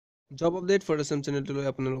Job update for Assam চেনেলটোলৈ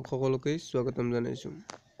আপোনালোক সকলোকে স্বাগতম জনাইছোঁ।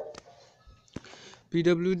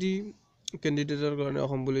 PWD কেণ্ডিডেটৰ কাৰণে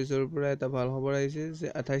অসম পুলিচৰ পৰা এটা ভাল খবৰ আহিছে যে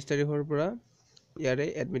 28 তাৰিখৰ পৰা ইয়াৰে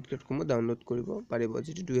এডমিট কাৰ্ডসমূহ ডাউনলোড কৰিব পাৰিব,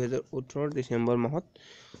 যিটো 2018 ডিচেম্বৰ মাহত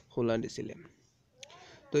খোলা দিছিলে।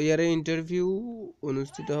 তো ইয়াৰে ইণ্টাৰভিউ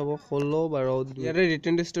অনুষ্ঠিত হ'ব 16-12। ইয়াৰে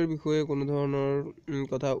ৰিটেন টেষ্টৰ বিষয়ে কোনো ধৰণৰ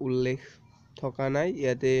কথা উল্লেখ থকা নাই।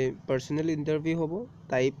 ইয়াতে পাৰ্চনেল ইণ্টাৰভিউ হ'ব।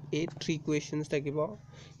 টাইপ A 3 কুৱেশ্যনছ থাকিব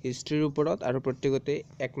হিষ্ট্ৰীৰ ওপৰত আৰু প্ৰত্যেকতে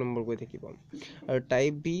 1 নম্বৰকৈ থাকিব। আৰু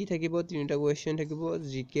টাইপ B থাকিব 3টা কুৱেশ্যন থাকিব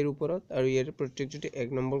GKৰ ওপৰত আৰু ইয়াৰ প্ৰত্যেকটোতে 1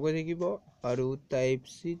 নম্বৰকৈ থাকিব। আৰু টাইপ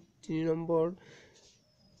C 3 নম্বৰ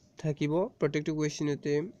থাকিব, প্ৰত্যেকটো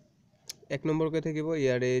কুৱেশ্যনতে 1 নম্বৰকৈ থাকিব।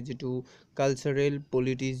 ইয়াৰে যিটো কালচাৰেল,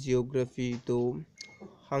 পলিটিক্স, জিঅ'গ্ৰাফি, তো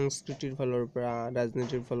সাংস্কৃতিৰ ফালৰ পৰা,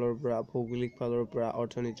 ৰাজনীতিৰ ফালৰ পৰা, ভৌগোলিক ফালৰ পৰা,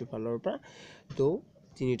 অৰ্থনীতিৰ ফালৰ পৰা, তো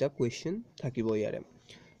 3টা কুৱেশ্যন থাকিব ইয়াৰে।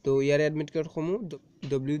 তো ইয়াৰে এডমিট কাৰ্ডসমূহ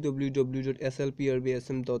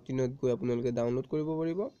www.slprbsm.in গৈ আপোনালোকে ডাউনলোড কৰিব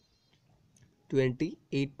পাৰিব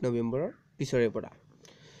 28 নৱেম্বৰৰ পিছৰে পৰা।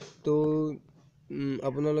 তো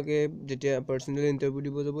আপোনালোকে যেতিয়া পাৰ্চনেল ইণ্টাৰভিউ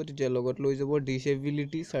দিব যাব তেতিয়া লগত লৈ যাব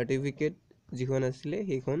ডিচেবিলিটি চাৰ্টিফিকেট যিখন আছিলে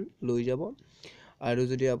সেইখন লৈ যাব। আৰু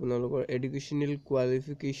যদি আপোনালোকৰ এডুকেশ্যনেল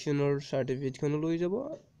কোৱালিফিকেশ্যনৰ চাৰ্টিফিকেটখনো লৈ যাব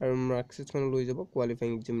আৰু মাৰ্কশ্বিটখনো লৈ যাব কোৱালিফাইং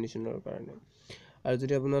এক্সামিনেশ্যনৰ কাৰণে। আৰু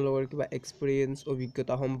যদি আপোনালোকৰ কিবা এক্সপিৰিয়েঞ্চ,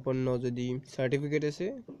 অভিজ্ঞতা সম্পন্ন যদি চাৰ্টিফিকেট আছে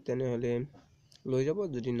তেনেহ'লে লৈ যাব,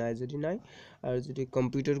 যদি নাই। আৰু যদি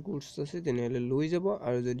কম্পিউটাৰ কোৰ্চ আছে তেনেহ'লে লৈ যাব।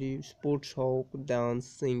 আৰু যদি স্পৰ্টছ হওক, ডান্স,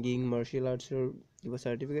 ছিংগিং, মাৰ্চিয়েল আৰ্টছৰ কিবা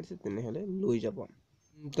চাৰ্টিফিকেট আছে তেনেহ'লে লৈ যাব।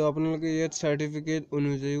 তো আপোনালোকে ইয়াত চাৰ্টিফিকেট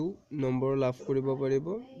অনুযায়ীও নম্বৰ লাভ কৰিব পাৰিব।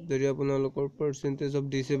 যদি আপোনালোকৰ পাৰ্চেণ্টেজ অফ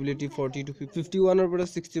ডিচেবিলিটি 40 to 51ৰ পৰা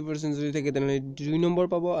 60% যদি থাকে তেনেহ'লে 2 নম্বৰ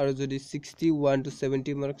পাব। আৰু যদি 61 to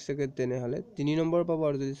 70 মাৰ্কছ থাকে তেনেহ'লে 3 নম্বৰ পাব।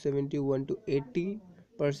 আৰু যদি 71 to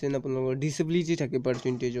 80% আপোনালোকৰ ডিচেবিলিটি থাকে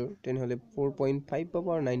পাৰ্চেণ্টেজৰ তেনেহ'লে 4.5 পাব।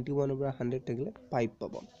 আৰু 91ৰ পৰা 100 থাকিলে 5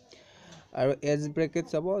 পাব। আৰু এজ ব্ৰেকেট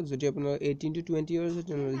চাব, যদি আপোনাৰ 18 to 20 ইয়াৰ্ছ আছে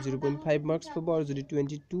তেনেহ'লে 0.5 মাৰ্কছ পাব। আৰু যদি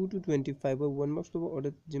 22 to 25 1 মাৰ্কছ পাব।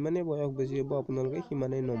 অৰ্থাৎ যিমানে বয়স বেছি হ'ব আপোনালোকে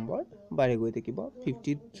সিমানেই নম্বৰ বাঢ়ি গৈ থাকিব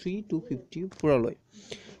 53 to 54লৈ।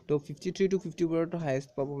 তো 53 to 54টো হায়েষ্ট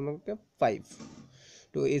পাব আপোনালোকে 5।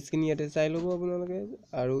 তো এইখিনি ইয়াতে চাই ল'ব আপোনালোকে।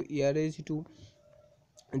 আৰু ইয়াৰে যিটো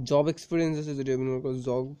জব এক্সপিৰিয়েঞ্চ আছে, যদি আপোনালোকৰ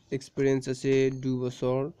জব এক্সপিৰিয়েঞ্চ আছে 2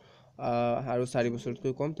 বছৰ আৰু 4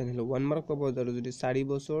 বছৰতকৈ কম তেনেহ'লে 1 মাৰ্ক পাব। আৰু যদি 4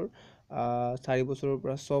 বছৰৰ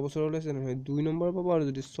পৰা 6 বছৰলৈ আছে তেনেহ'লে 2 নম্বৰ পাব। আৰু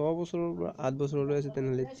যদি 6 বছৰৰ পৰা 8 বছৰলৈ আছে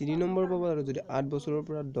তেনেহ'লে 3 নম্বৰ পাব। আৰু যদি 8 বছৰৰ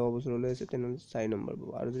পৰা 10 বছৰলৈ আছে তেনেহ'লে 4 নম্বৰ পাব।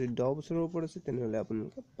 আৰু যদি 10 বছৰৰ ওপৰত আছে তেনেহ'লে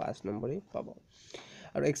আপোনালোকে 5 নম্বৰেই পাব।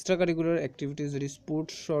 আৰু এক্সট্ৰা কাৰিকুলাৰ এক্টিভিটিজ যদি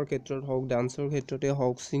স্পৰ্টছৰ ক্ষেত্ৰত হওক, ডান্সৰ ক্ষেত্ৰতে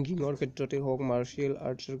হওক, ছিংগিঙৰ ক্ষেত্ৰতে হওক, মাৰ্চিয়েল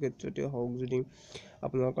আৰ্টছৰ ক্ষেত্ৰতে হওক, যদি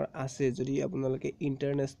আপোনালোকৰ আছে, যদি আপোনালোকে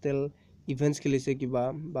ইণ্টাৰনেশ্যনেল ইভেণ্টছ খেলিছে কিবা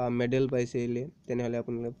বা মেডেল পাইছে তেনেহ'লে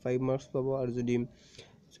আপোনালোকে 5 মাৰ্কছ পাব। আৰু যদি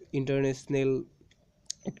ইণ্টাৰনেশ্যনেল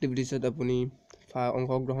এক্টিভিটিছত আপুনি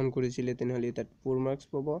অংশগ্ৰহণ কৰিছিলে তেনেহ'লে তাত 4 মাৰ্কছ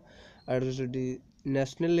পাব। আৰু যদি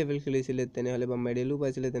নেশ্যনেল লেভেল খেলিছিলে তেনেহ'লে বা মেডেলো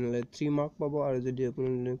পাইছিলে তেনেহ'লে 3 মাৰ্ক পাব। আৰু যদি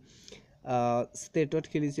আপুনি ষ্টেটত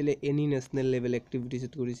খেলিছিলে, এনি নেশ্যনেল লেভেল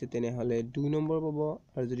এক্টিভিটিছত কৰিছে তেনেহ'লে 2 নম্বৰ পাব।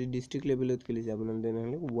 আৰু যদি ডিষ্ট্ৰিক্ট লেভেলত খেলিছে আপোনালোকে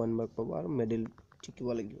তেনেহ'লে 1 মাৰ্ক পাব আৰু মেডেল থাকিব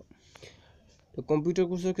লাগিব। তো কম্পিউটাৰ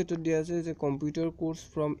কোৰ্চৰ ক্ষেত্ৰত দিয়া আছে যে computer course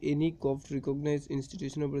from any gov recognise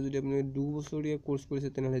ইনষ্টিটিউশ্যনৰ পৰা যদি আপুনি 2 বছৰীয়া কোৰ্চ কৰিছে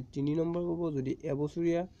তেনেহ'লে 3 নম্বৰ পাব। যদি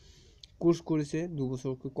এবছৰীয়া কোৰ্চ কৰিছে 2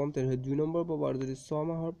 বছৰতকৈ কম তেনেহ'লে 2 নম্বৰ পাব। আৰু যদি 6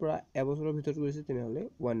 মাহৰ পৰা এবছৰৰ ভিতৰত কৰিছে তেনেহ'লে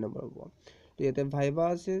 1 নম্বৰ পাব। তো ইয়াতে ভাইভা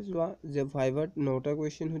আছে, চোৱা যে ভাইভাত 9টা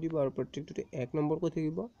কুৱেশ্যন সুধিব আৰু প্ৰত্যেকটোতে 1 নম্বৰকৈ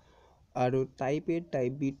থাকিব। আৰু type A,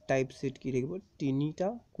 type B, type C কি থাকিব 3টা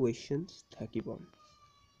কুৱেশ্যনছ থাকিব।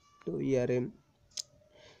 তো ইয়াৰে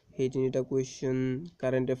সেই 3টা কুৱেশ্যন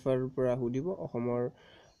কাৰেণ্ট এফেয়াৰৰ পৰা সুধিব, অসমৰ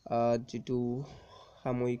যিটো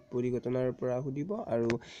সাময়িক পৰিঘটনাৰ পৰা সুধিব। আৰু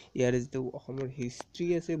ইয়াৰে যিটো অসমৰ হিষ্ট্ৰী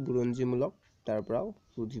আছে বুৰঞ্জীমূলক তাৰ পৰাও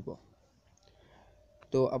সুধিব।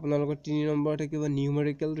 তো আপোনালোকৰ 3 নম্বৰ থাকিব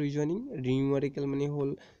নিউমেৰিকেল ৰিজনিং। নিউমেৰিকেল মানে হ'ল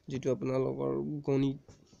যিটো আপোনালোকৰ গণিত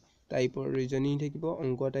টাইপৰ ৰিজনিং থাকিব,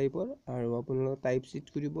 অংক টাইপৰ। আৰু আপোনালোকৰ টাইপ চিট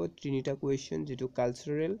কৰিব 3টা কুৱেশ্যন, যিটো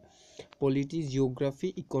কালচাৰেল, পলিটিক্স, জিঅ'গ্ৰাফি,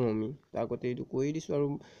 ইকনমি। আগতে এইটো কৈ দিছোঁ। আৰু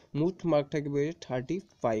মুঠ মাৰ্ক থাকিব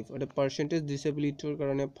 35। অৰ্থাৎ পাৰ্চেণ্টেজ ডিচেবিলিটিৰ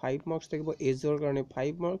কাৰণে 5 মাৰ্কছ থাকিব, এজৰ কাৰণে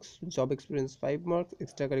 5 marks, job experience 5 marks,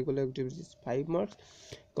 extra curricular activities 5 marks,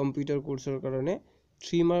 computer কোৰ্চৰ কাৰণে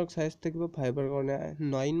 3 মাৰ্কছ হাইষ্ট থাকিব, ভাইভাৰ কাৰণে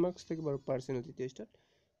 9 মাৰ্কছ থাকিব আৰু পাৰ্চনেলিটি টেষ্টত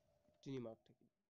 3 মাৰ্কছ।